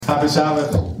Happy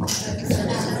Sabbath.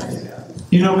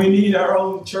 You know, we need our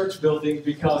own church building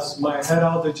because my head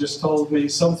elder just told me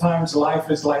sometimes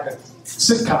life is like a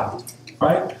sitcom,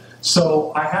 right?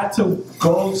 So I had to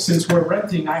go, since we're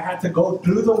renting, I had to go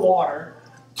through the water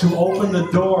to open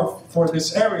the door for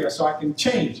this area so I can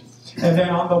change. And then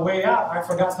on the way out, I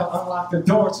forgot to unlock the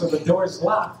door, so the door is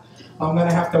locked. I'm going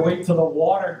to have to wait till the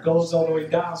water goes all the way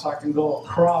down so I can go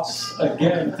across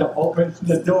again to open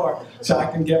the door so I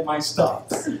can get my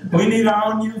stuff. We need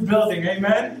our own new building,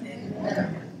 amen?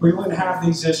 Amen. We wouldn't have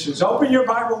these issues. Open your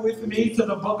Bible with me to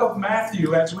the book of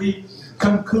Matthew as we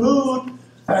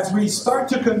start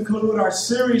to conclude our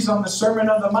series on the Sermon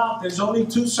on the Mount. There's only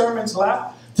 2 sermons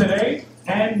left, today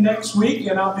and next week,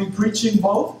 and I'll be preaching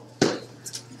both.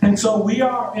 And so we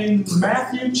are in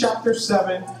Matthew chapter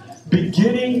 7,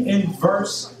 beginning in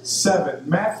verse 7.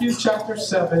 Matthew chapter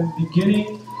 7,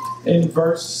 beginning in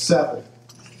verse 7.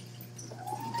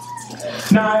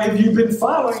 Now, if you've been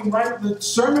following, right, the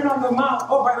Sermon on the Mount.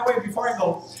 Oh, by the way, before I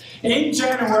go, in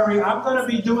January, I'm going to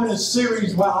be doing a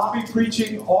series where I'll be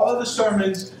preaching all of the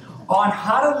sermons on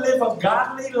how to live a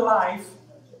godly life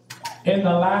in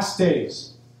the last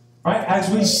days. Right? As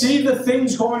we see the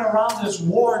things going around us,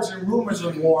 wars and rumors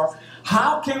of war,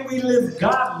 how can we live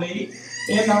godly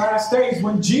in the last days?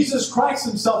 When Jesus Christ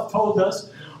himself told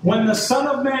us, when the Son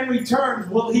of Man returns,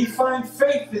 will he find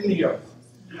faith in the earth?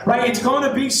 Right? It's going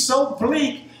to be so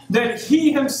bleak that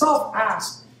he himself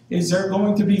asked, is there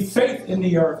going to be faith in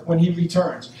the earth when he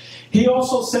returns? He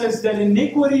also says that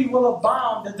iniquity will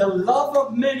abound, that the love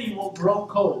of many will grow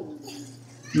cold.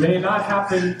 May not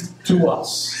happen to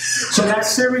us. So that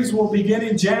series will begin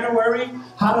in January,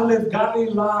 how to live godly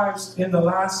lives in the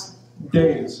last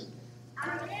days.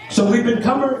 So we've been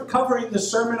covering the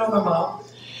Sermon on the Mount,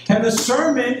 and the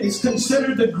sermon is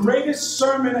considered the greatest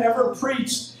sermon ever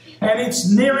preached, and it's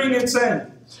nearing its end.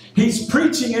 He's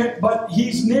preaching it, but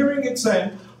he's nearing its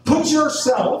end. Put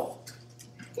yourself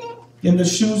in the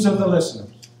shoes of the listener.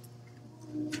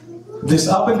 This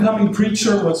up-and-coming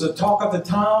preacher was the talk of the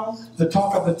town, the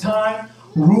talk of the time.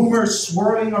 Rumors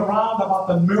swirling around about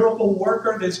the miracle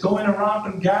worker that's going around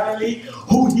from Galilee,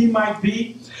 who he might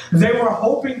be. They were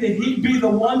hoping that he'd be the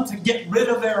one to get rid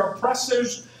of their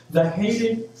oppressors, the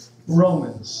hated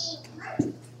Romans.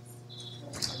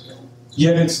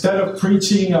 Yet instead of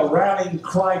preaching a rallying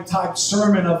cry type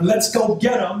sermon of let's go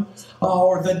get them,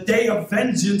 or the day of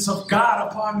vengeance of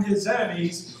God upon his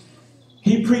enemies,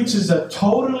 he preaches a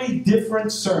totally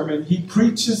different sermon. He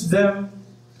preaches them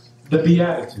the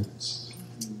Beatitudes.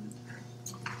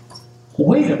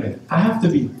 Wait a minute. I have to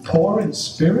be poor in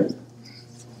spirit?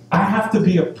 I have to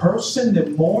be a person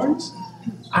that mourns?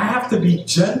 I have to be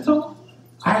gentle?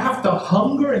 I have to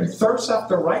hunger and thirst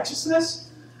after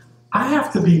righteousness? I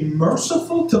have to be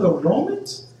merciful to the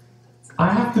Romans?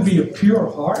 I have to be a pure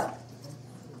heart?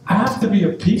 I have to be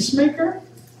a peacemaker?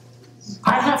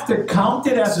 I have to count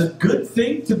it as a good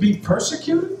thing to be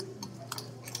persecuted?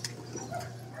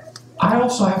 I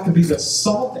also have to be the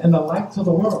salt and the light to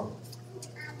the world.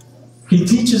 He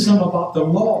teaches them about the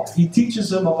law. He teaches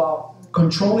them about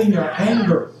controlling your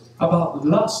anger, about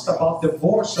lust, about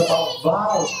divorce, about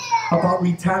vows, about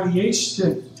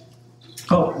retaliation,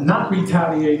 not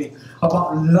retaliating,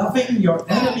 about loving your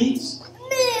enemies,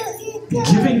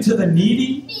 giving to the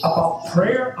needy, about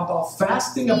prayer, about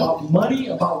fasting, about money,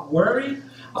 about worry,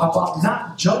 about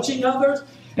not judging others.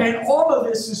 And all of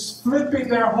this is flipping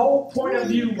their whole point of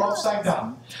view upside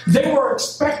down. They were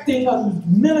expecting a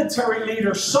military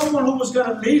leader, someone who was going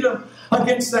to lead them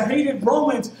against the hated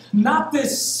Romans, not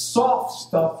this soft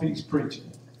stuff he's preaching.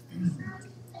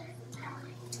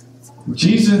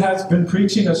 Jesus has been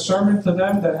preaching a sermon to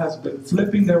them that has been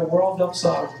flipping their world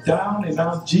upside down, and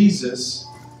now Jesus,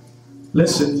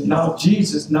 listen, now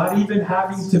Jesus, not even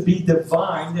having to be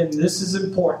divine, and this is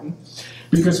important,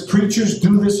 because preachers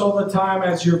do this all the time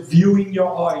as you're viewing your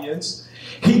audience.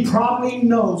 He probably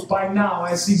knows by now,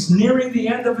 as he's nearing the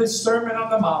end of his Sermon on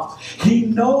the Mount, he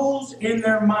knows in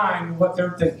their mind what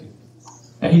they're thinking.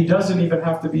 And he doesn't even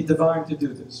have to be divine to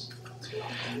do this.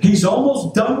 He's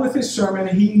almost done with his sermon,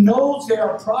 and he knows they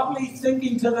are probably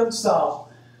thinking to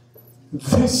themselves,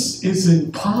 this is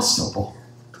impossible.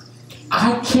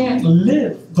 I can't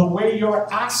live the way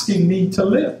you're asking me to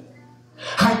live.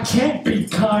 I can't be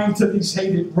kind to these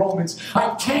hated Romans.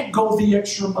 I can't go the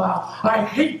extra mile. I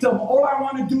hate them. All I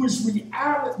want to do is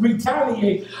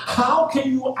retaliate. How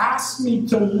can you ask me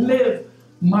to live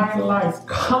my life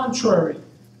contrary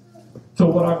to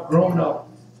what I've grown up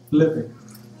living?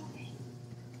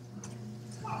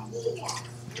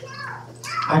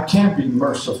 I can't be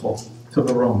merciful to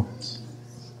the Romans.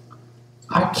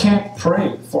 I can't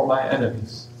pray for my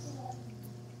enemies.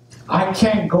 I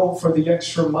can't go for the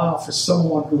extra mile for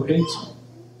someone who hates me.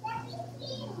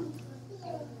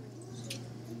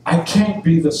 I can't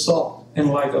be the salt and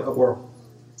light of the world.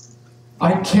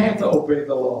 I can't obey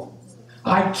the law.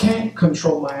 I can't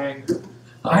control my anger.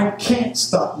 I can't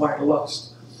stop my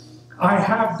lust. I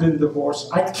have been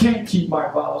divorced. I can't keep my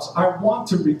vows. I want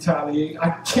to retaliate.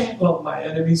 I can't love my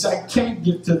enemies. I can't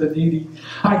give to the needy.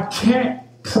 I can't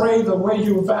pray the way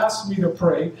you have asked me to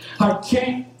pray. I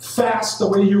can't fast the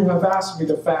way you have asked me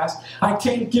to fast. I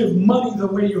can't give money the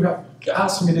way you have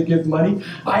asked me to give money.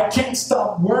 I can't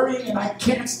stop worrying, and I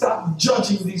can't stop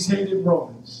judging these hated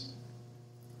Romans.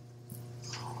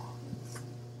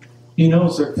 He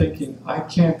knows they're thinking, I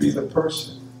can't be the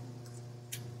person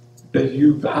that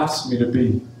you've asked me to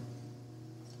be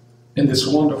in this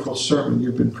wonderful sermon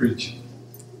you've been preaching.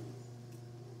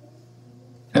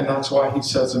 And that's why he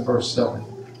says in verse 7,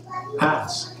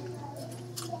 ask,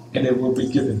 and it will be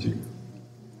given to you.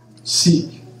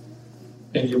 Seek,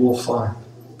 and you will find.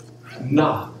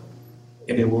 Knock,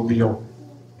 and it will be open.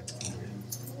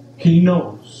 He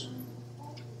knows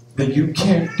that you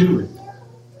can't do it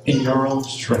in your own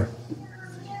strength.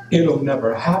 It'll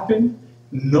never happen.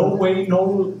 No way,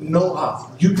 no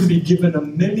how. You can be given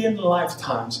 1,000,000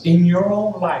 lifetimes in your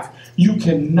own life. You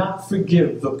cannot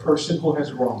forgive the person who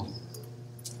has wronged you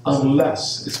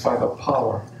unless it's by the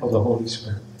power of the Holy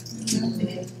Spirit.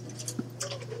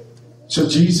 So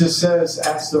Jesus says,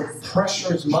 as the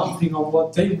pressure is mounting on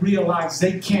what they realize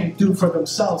they can't do for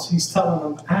themselves, he's telling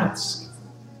them, ask,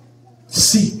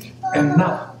 seek, and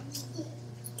knock.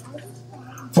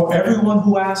 For everyone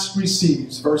who asks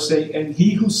receives, verse 8, and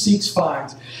he who seeks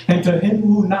finds, and to him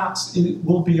who knocks it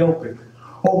will be open.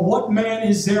 Or what man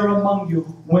is there among you,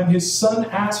 when his son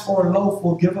asks for a loaf,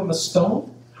 will give him a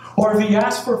stone? Or if he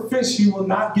asks for fish, he will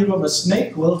not give him a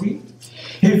snake, will he?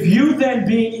 If you then,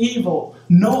 being evil,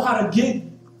 know how to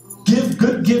give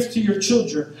good gifts to your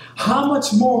children, how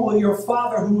much more will your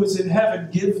Father who is in heaven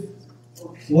give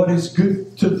what is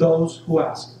good to those who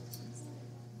ask?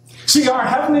 See, our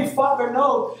Heavenly Father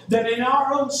knows that in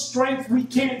our own strength we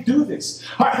can't do this.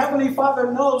 Our Heavenly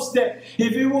Father knows that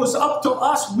if it was up to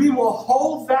us, we will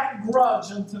hold that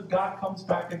grudge until God comes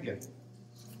back again.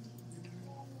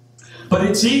 But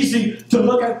it's easy to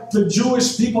look at the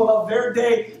Jewish people of their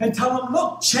day and tell them,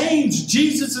 look, change.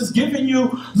 Jesus is giving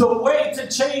you the way to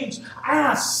change.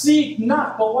 Ask, seek,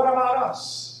 knock. But what about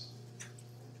us?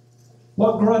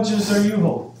 What grudges are you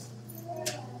holding?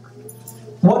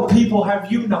 What people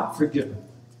have you not forgiven?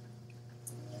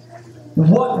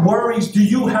 What worries do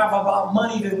you have about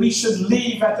money that we should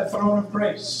leave at the throne of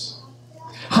grace?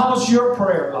 How's your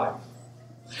prayer life?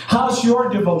 How's your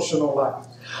devotional life?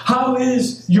 How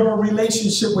is your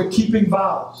relationship with keeping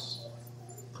vows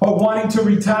or wanting to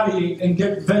retaliate and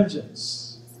get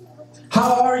vengeance?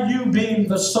 How are you being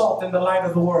the salt and the light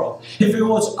of the world? If it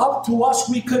was up to us,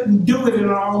 we couldn't do it in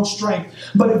our own strength.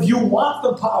 But if you want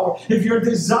the power, if your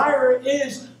desire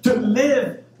is to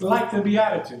live like the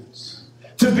Beatitudes,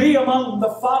 to be among the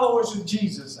followers of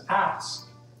Jesus, ask,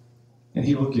 and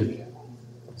he will give you.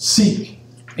 Seek,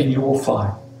 and you will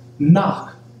find.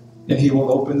 Knock, and he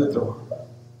will open the door.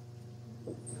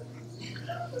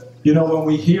 You know, when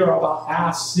we hear about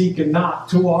ask, seek, and knock,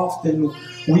 too often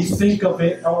we think of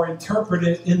it or interpret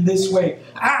it in this way.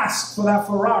 Ask for that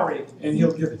Ferrari, and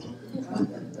he'll give it to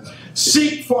you.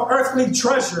 Seek for earthly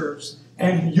treasures,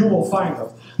 and you will find them.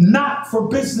 Knock for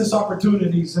business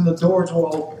opportunities, and the doors will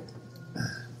open.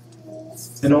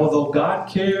 And although God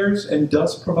cares and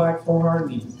does provide for our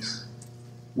needs,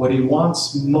 what he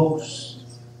wants most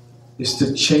is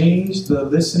to change the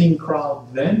listening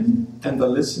crowd then and the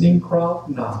listening crowd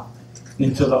now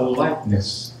into the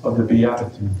likeness of the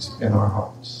Beatitudes in our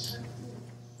hearts.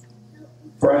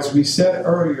 For as we said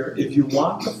earlier, if you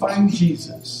want to find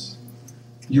Jesus,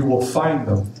 you will find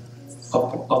them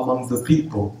up among the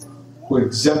people who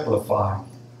exemplify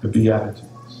the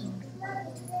Beatitudes.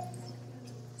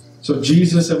 So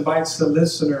Jesus invites the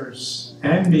listeners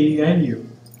and me and you.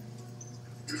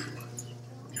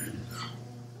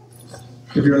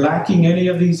 If you're lacking any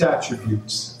of these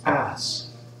attributes, ask.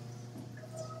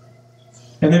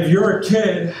 And if you're a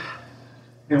kid,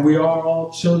 and we are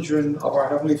all children of our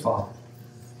Heavenly Father,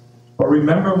 but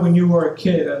remember when you were a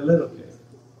kid, a little kid,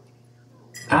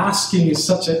 asking is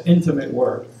such an intimate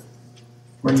word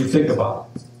when you think about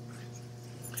it.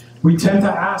 We tend to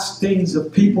ask things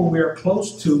of people we are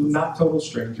close to, not total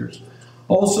strangers.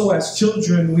 Also, as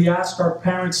children, we ask our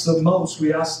parents the most.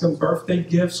 We ask them birthday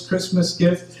gifts, Christmas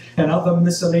gifts, and other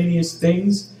miscellaneous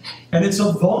things. And it's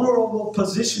a vulnerable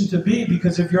position to be,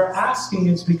 because if you're asking,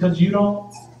 it's because you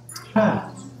don't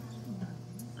have.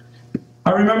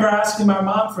 I remember asking my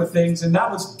mom for things, and that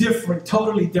was different,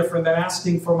 totally different than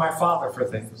asking for my father for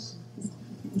things.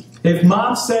 If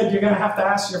mom said, you're going to have to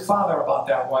ask your father about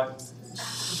that one,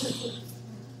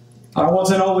 I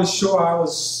wasn't always sure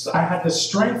I had the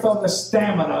strength or the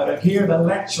stamina to hear the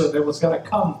lecture that was going to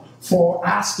come for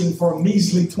asking for a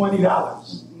measly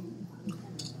 $20.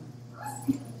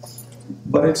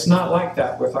 But it's not like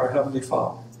that with our Heavenly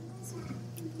Father.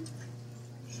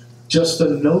 Just the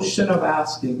notion of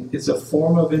asking is a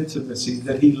form of intimacy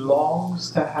that He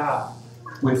longs to have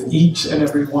with each and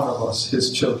every one of us,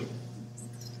 His children.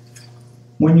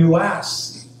 When you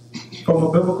ask from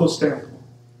a biblical standpoint,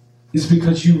 it's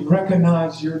because you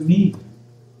recognize your need.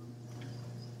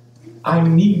 I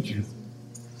need you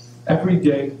every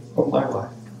day of my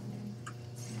life.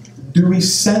 Do we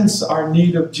sense our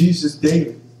need of Jesus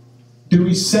daily? Do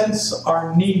we sense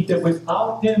our need that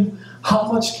without Him,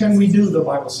 how much can we do, the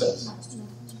Bible says?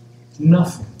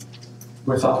 Nothing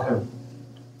without Him.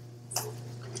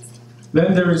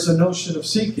 Then there is a notion of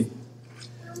seeking.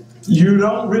 You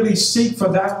don't really seek for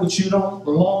that which you don't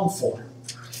long for.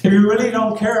 If you really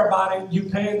don't care about it, you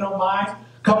pay no mind.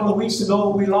 A couple of weeks ago,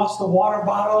 we lost a water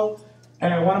bottle,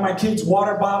 and one of my kids'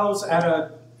 water bottles at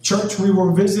a church we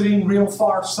were visiting real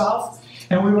far south.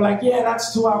 And we were like, yeah,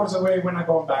 that's 2 hours away. We're not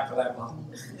going back to that bottle.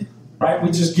 Right?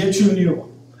 We just get you a new one.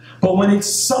 But when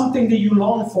it's something that you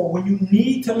long for, when you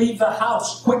need to leave the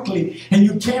house quickly and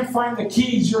you can't find the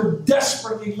keys, you're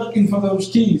desperately looking for those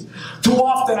keys. Too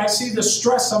often I see the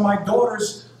stress on my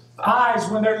daughter's eyes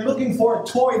when they're looking for a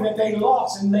toy that they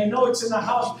lost and they know it's in the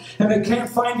house and they can't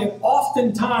find it.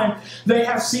 Oftentimes they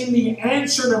have seen the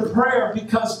answer to prayer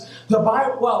because the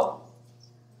Bible,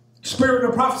 Spirit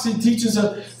of Prophecy teaches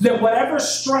us that whatever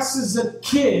stresses a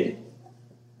kid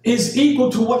is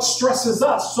equal to what stresses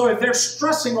us. So if they're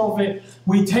stressing over it,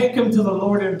 we take them to the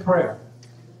Lord in prayer.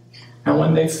 And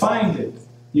when they find it,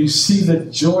 you see the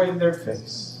joy in their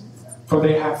face, for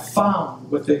they have found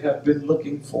what they have been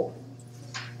looking for.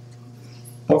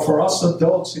 But for us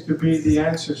adults, it could be the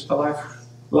answers to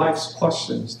life's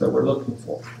questions that we're looking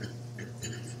for.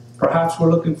 Perhaps we're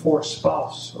looking for a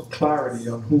spouse or clarity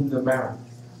on whom to marry.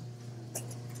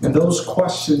 And those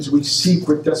questions we seek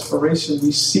with desperation.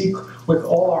 We seek with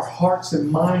all our hearts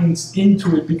and minds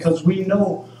into it because we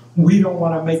know we don't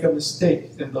want to make a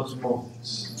mistake in those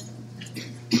moments.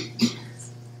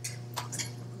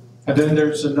 And then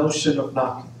there's the notion of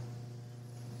knocking.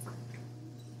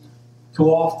 Too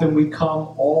often we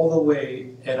come all the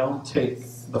way and don't take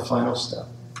the final step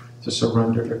to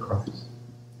surrender to Christ.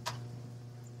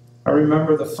 I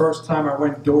remember the first time I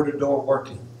went door to door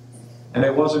working, and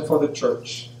it wasn't for the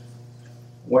church.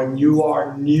 When you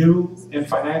are new in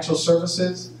financial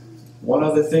services, one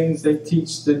of the things they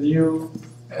teach the new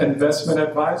investment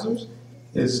advisors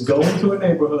is go into a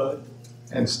neighborhood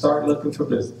and start looking for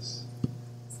business.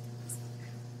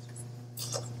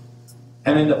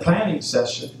 And in the planning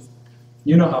session,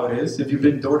 you know how it is if you've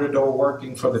been door to door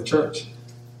working for the church.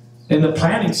 In the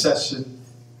planning session,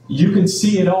 you can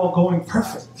see it all going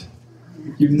perfect.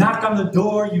 You knock on the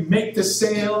door, you make the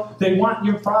sale, they want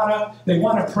your product, they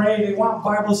want to pray, they want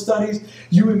Bible studies.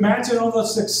 You imagine all the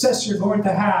success you're going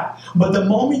to have. But the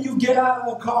moment you get out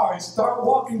of the car and start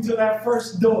walking to that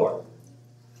first door,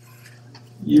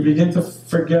 you begin to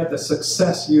forget the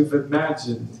success you've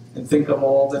imagined and think of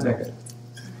all the negative.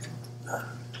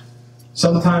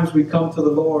 Sometimes we come to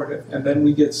the Lord and then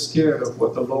we get scared of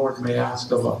what the Lord may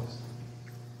ask of us.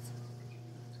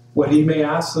 What He may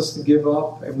ask us to give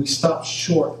up, and we stop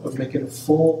short of making a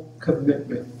full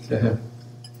commitment to Him.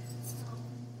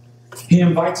 He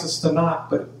invites us to knock,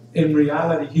 but in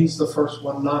reality, He's the first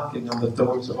one knocking on the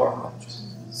doors of our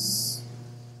hearts.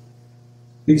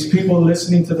 These people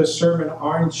listening to the sermon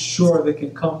aren't sure they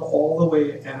can come all the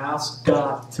way and ask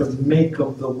God to make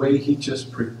them the way He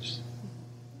just preached.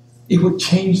 It would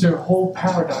change their whole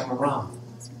paradigm around.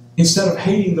 Instead of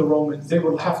hating the Romans, they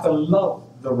would have to love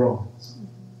the Romans.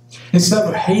 Instead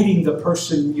of hating the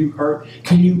person you hurt,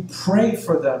 can you pray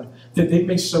for them that they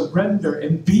may surrender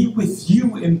and be with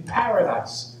you in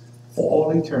paradise for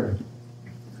all eternity?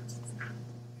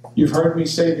 You've heard me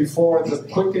say before, the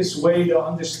quickest way to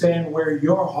understand where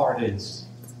your heart is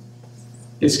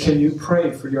can you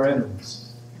pray for your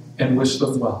enemies and wish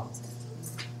them well?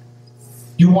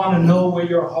 You want to know where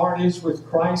your heart is with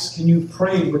Christ? Can you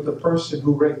pray with the person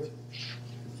who raped you?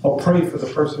 Or pray for the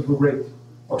person who raped you,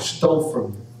 or stole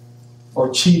from you,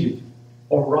 or cheated,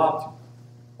 or robbed you,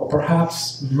 or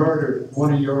perhaps murdered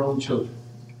one of your own children?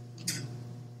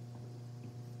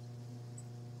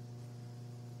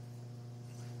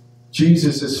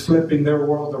 Jesus is flipping their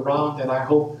world around, and I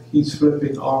hope He's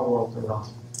flipping our world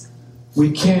around.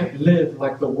 We can't live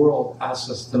like the world asks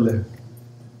us to live.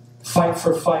 Fight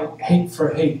for fight, hate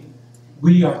for hate.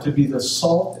 We are to be the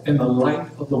salt and the light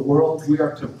of the world. We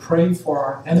are to pray for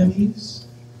our enemies,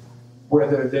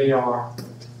 whether they are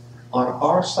on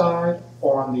our side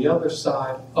or on the other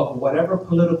side of whatever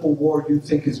political war you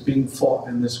think is being fought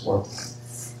in this world.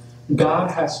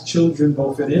 God has children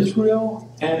both in Israel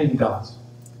and in Gaza.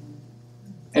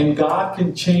 And God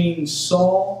can change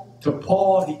Saul to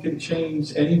Paul. He can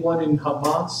change anyone in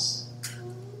Hamas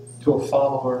to a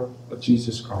follower of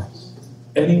Jesus Christ.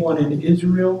 Anyone in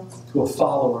Israel to a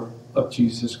follower of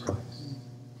Jesus Christ.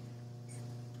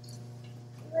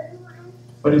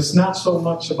 But it's not so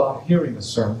much about hearing a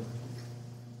sermon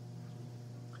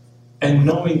and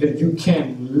knowing that you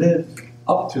can live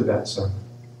up to that sermon.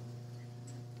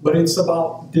 But it's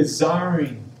about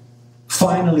desiring,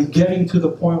 finally getting to the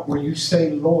point where you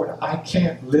say, Lord, I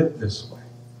can't live this way.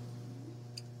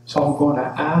 So I'm going to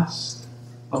ask,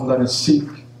 I'm going to seek,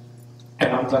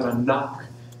 and I'm going to knock.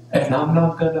 And I'm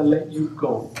not going to let you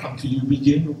go until you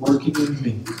begin working in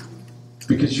me.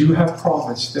 Because you have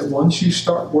promised that once you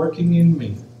start working in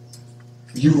me,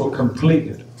 you will complete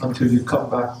it until you come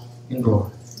back in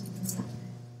glory.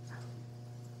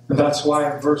 And that's why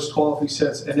in verse 12 he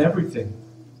says, in everything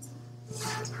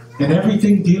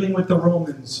dealing with the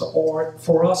Romans, or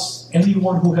for us,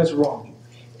 anyone who has wronged you,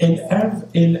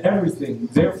 in everything,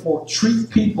 therefore treat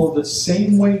people the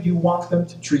same way you want them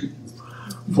to treat you.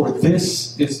 For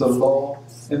this is the law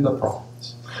and the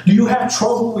prophets. Do you have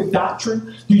trouble with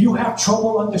doctrine? Do you have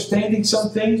trouble understanding some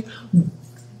things?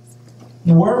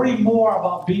 Worry more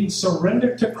about being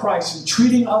surrendered to Christ and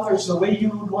treating others the way you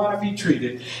would want to be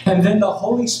treated. And then the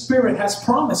Holy Spirit has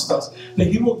promised us that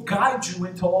He will guide you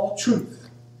into all truth.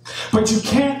 But you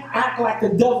can't act like the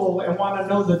devil and want to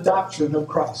know the doctrine of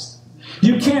Christ.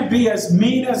 You can't be as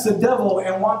mean as the devil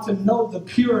and want to know the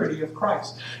purity of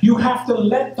Christ. You have to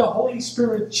let the Holy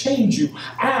Spirit change you.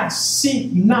 Ask,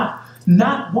 seek, knock.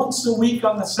 Not once a week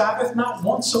on the Sabbath, not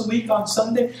once a week on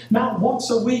Sunday, not once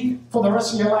a week for the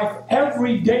rest of your life.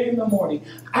 Every day in the morning.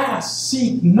 Ask,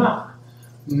 seek, knock.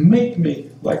 Make me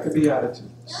like the Beatitudes.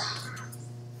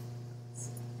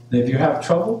 And if you have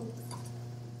trouble,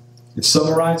 it's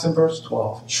summarized in verse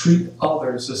 12. Treat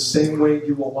others the same way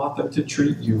you will want them to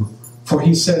treat you. For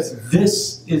he says,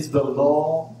 this is the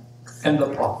law and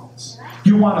the prophets.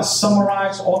 You want to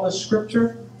summarize all the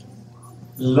scripture?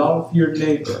 Love your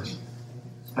neighbor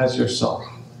as yourself.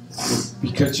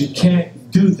 Because you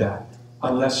can't do that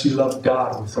unless you love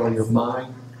God with all your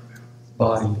mind,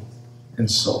 body,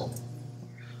 and soul.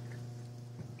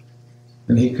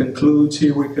 And he concludes,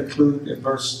 here we conclude in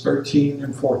verse 13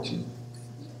 and 14.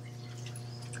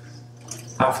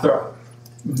 After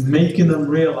making them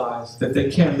realize that they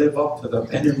can't live up to them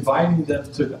and inviting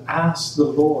them to ask the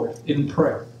Lord in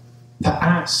prayer, to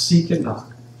ask, seek, and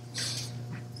knock.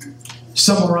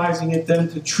 Summarizing it then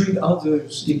to treat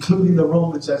others, including the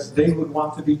Romans, as they would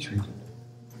want to be treated.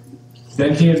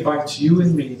 Then he invites you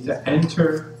and me to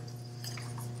enter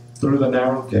through the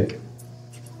narrow gate.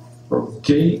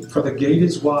 For the gate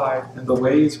is wide and the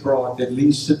way is broad that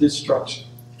leads to destruction.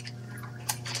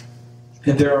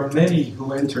 And there are many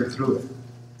who enter through it.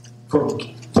 For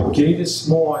the gate is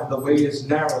small and the way is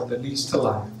narrow that leads to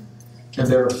life. And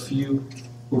there are few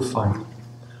who find it.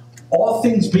 All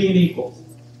things being equal,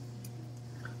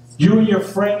 you and your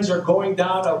friends are going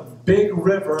down a big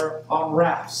river on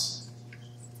rafts.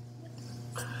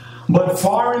 But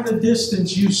far in the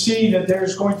distance you see that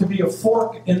there's going to be a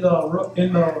fork in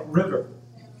the river.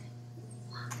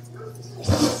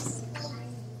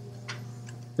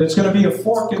 There's going to be a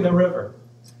fork in the river.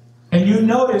 And you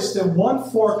notice that one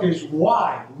fork is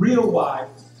wide, real wide,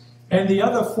 and the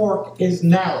other fork is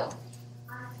narrow.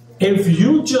 If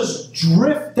you just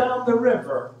drift down the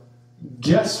river,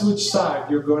 guess which side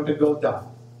you're going to go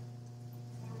down?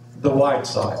 The wide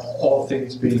side, all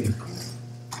things being equal.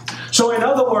 So in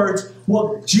other words,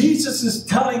 what Jesus is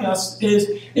telling us is,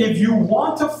 if you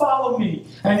want to follow me,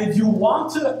 and if you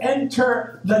want to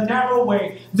enter the narrow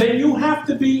way, then you have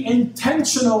to be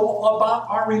intentional about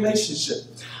our relationship.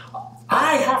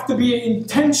 I have to be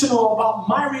intentional about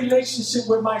my relationship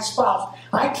with my spouse.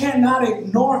 I cannot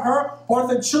ignore her or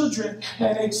the children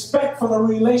and expect for the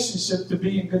relationship to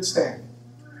be in good standing.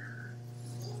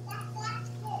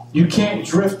 You can't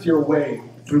drift your way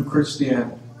through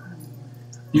Christianity.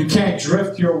 You can't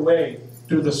drift your way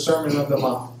through the Sermon on the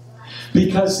Mount.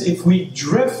 Because if we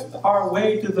drift our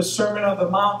way through the Sermon on the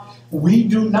Mount, we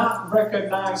do not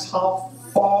recognize how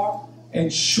far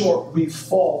and short we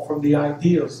fall from the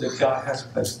ideals that God has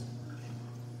placed.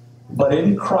 But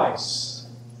in Christ,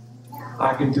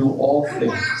 I can do all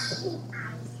things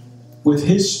with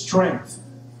His strength,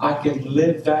 I can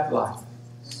live that life.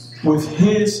 With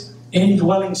His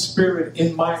indwelling Spirit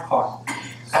in my heart,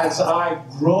 as I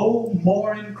grow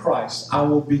more in Christ, I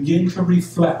will begin to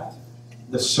reflect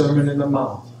the Sermon on the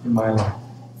Mount in my life.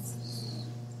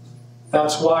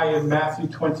 That's why in Matthew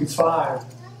 25,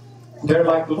 they're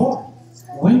like, Lord,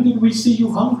 when did we see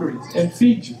you hungry and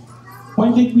feed you?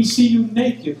 When did we see you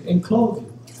naked and clothe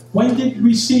you? When did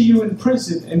we see you in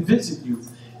prison and visit you?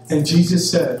 And Jesus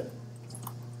said,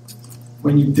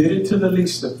 when you did it to the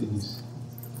least of these,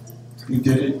 you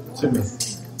did it to me.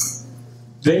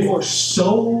 They were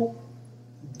so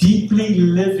deeply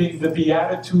living the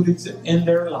Beatitudes in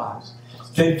their lives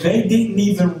that they didn't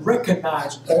even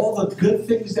recognize all the good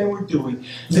things they were doing.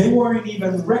 They weren't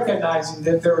even recognizing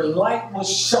that their light was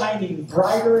shining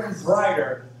brighter and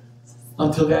brighter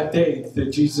until that day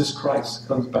that Jesus Christ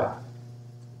comes back.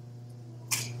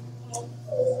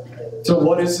 So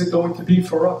what is it going to be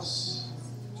for us?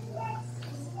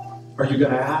 Are you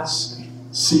going to ask,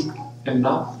 seek, and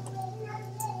knock?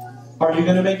 Are you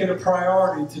going to make it a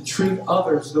priority to treat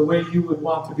others the way you would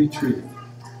want to be treated?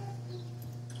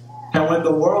 And when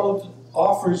the world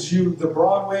offers you the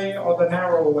broad way or the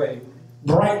narrow way,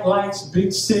 bright lights,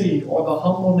 big city, or the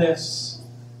humbleness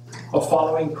of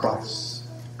following Christ,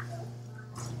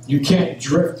 you can't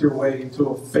drift your way into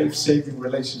a faith-saving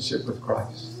relationship with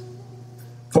Christ.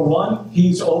 For one,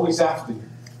 He's always after you.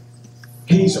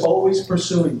 He's always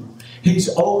pursuing you. He's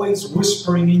always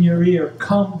whispering in your ear,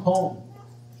 come home.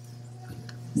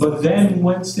 But then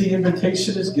once the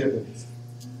invitation is given,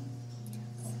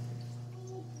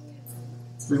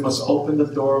 we must open the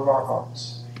door of our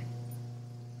hearts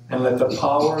and let the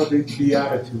power of the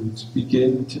Beatitudes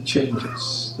begin to change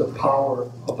us. The power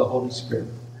of the Holy Spirit.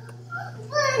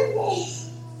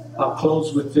 I'll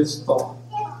close with this thought.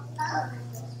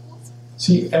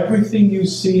 See, everything you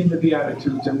see in the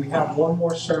Beatitudes, and we have one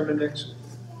more sermon next week,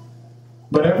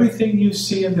 but everything you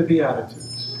see in the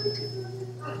Beatitudes,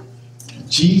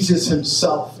 Jesus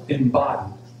Himself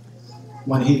embodied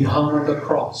when He hung on the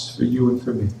cross for you and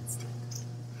for me.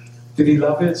 Did He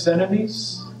love His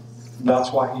enemies?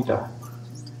 That's why He died.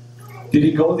 Did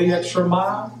He go the extra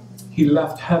mile? He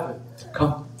left heaven to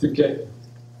come to get you.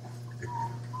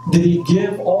 Did He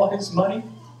give all His money?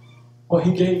 Well,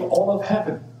 He gave all of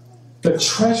heaven. The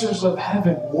treasures of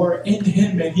heaven were in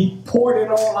Him, and He poured it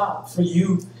all out for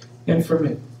you and for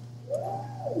me.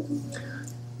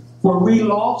 Were we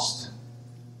lost?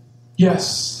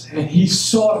 Yes, and He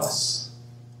sought us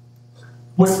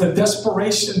with the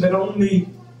desperation that only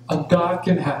a God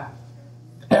can have.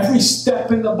 Every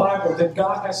step in the Bible that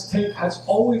God has taken has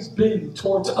always been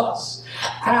towards us.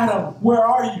 Adam, where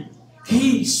are you?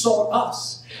 He sought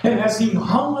us. And as He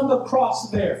hung on the cross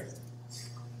there,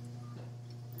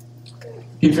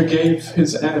 He forgave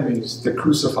His enemies that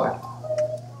crucified Him.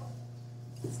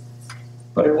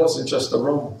 But it wasn't just the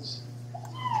Romans.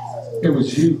 It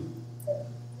was you.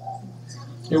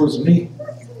 It was me.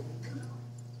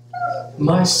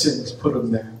 My sins put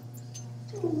Him there.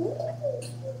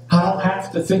 I don't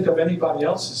have to think of anybody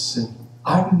else's sin.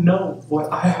 I know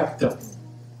what I have done.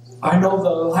 I know the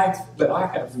life that I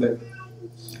have lived.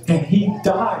 And He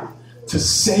died to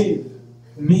save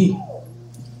me.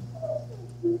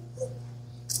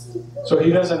 So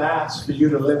He doesn't ask for you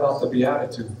to live out the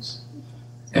Beatitudes.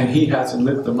 And He hasn't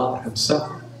lived them out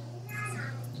Himself.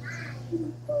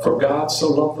 For God so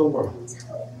loved the world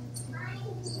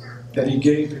that He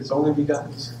gave His only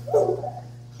begotten Son,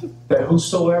 that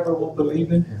whosoever will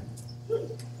believe in Him,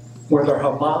 whether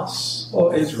Hamas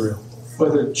or Israel,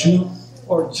 whether Jew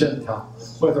or Gentile,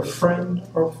 whether friend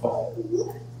or foe,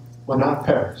 will not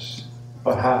perish,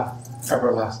 but have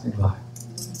everlasting life.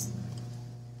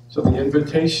 So the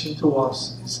invitation to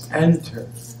us is enter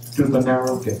through the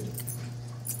narrow gate.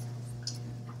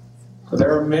 For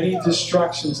there are many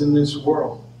distractions in this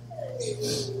world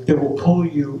that will pull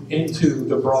you into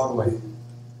the broad way.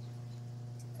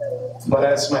 But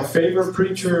as my favorite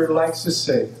preacher likes to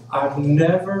say, I've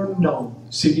never known,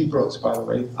 C.D. Brooks, by the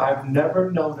way, I've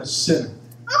never known a sinner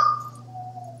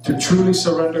to truly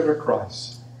surrender to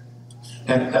Christ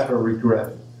and ever regret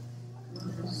it.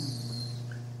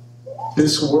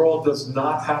 This world does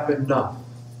not have enough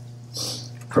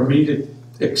for me to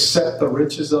accept the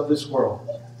riches of this world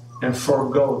and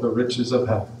forego the riches of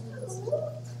heaven.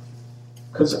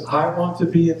 Because I want to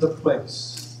be in the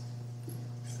place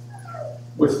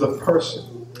with the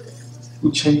person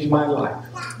who changed my life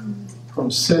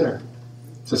from sinner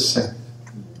to saint.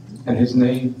 And His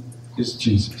name is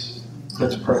Jesus.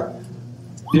 Let's pray.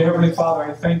 Dear Heavenly Father,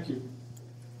 I thank You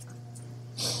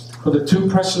for the two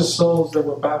precious souls that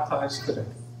were baptized today.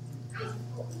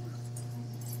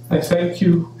 I thank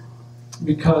You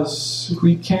because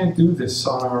we can't do this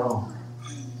on our own.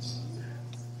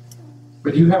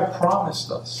 But you have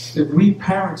promised us, if we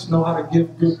parents know how to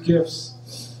give good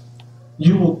gifts,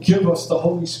 you will give us the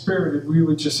Holy Spirit if we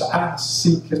would just ask,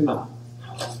 seek, and knock.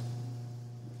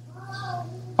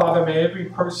 Father, may every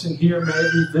person here, may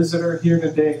every visitor here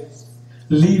today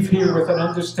leave here with an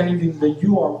understanding that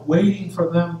you are waiting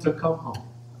for them to come home.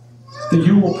 That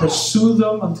you will pursue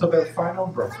them until their final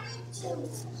breath.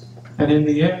 And in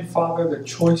the end, Father, the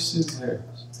choice is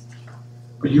theirs.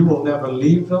 But you will never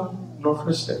leave them nor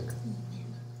forsake them.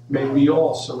 May we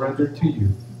all surrender to you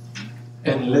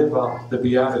and live out the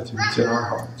Beatitudes in our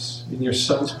hearts. In your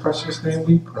Son's precious name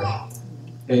we pray.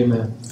 Amen.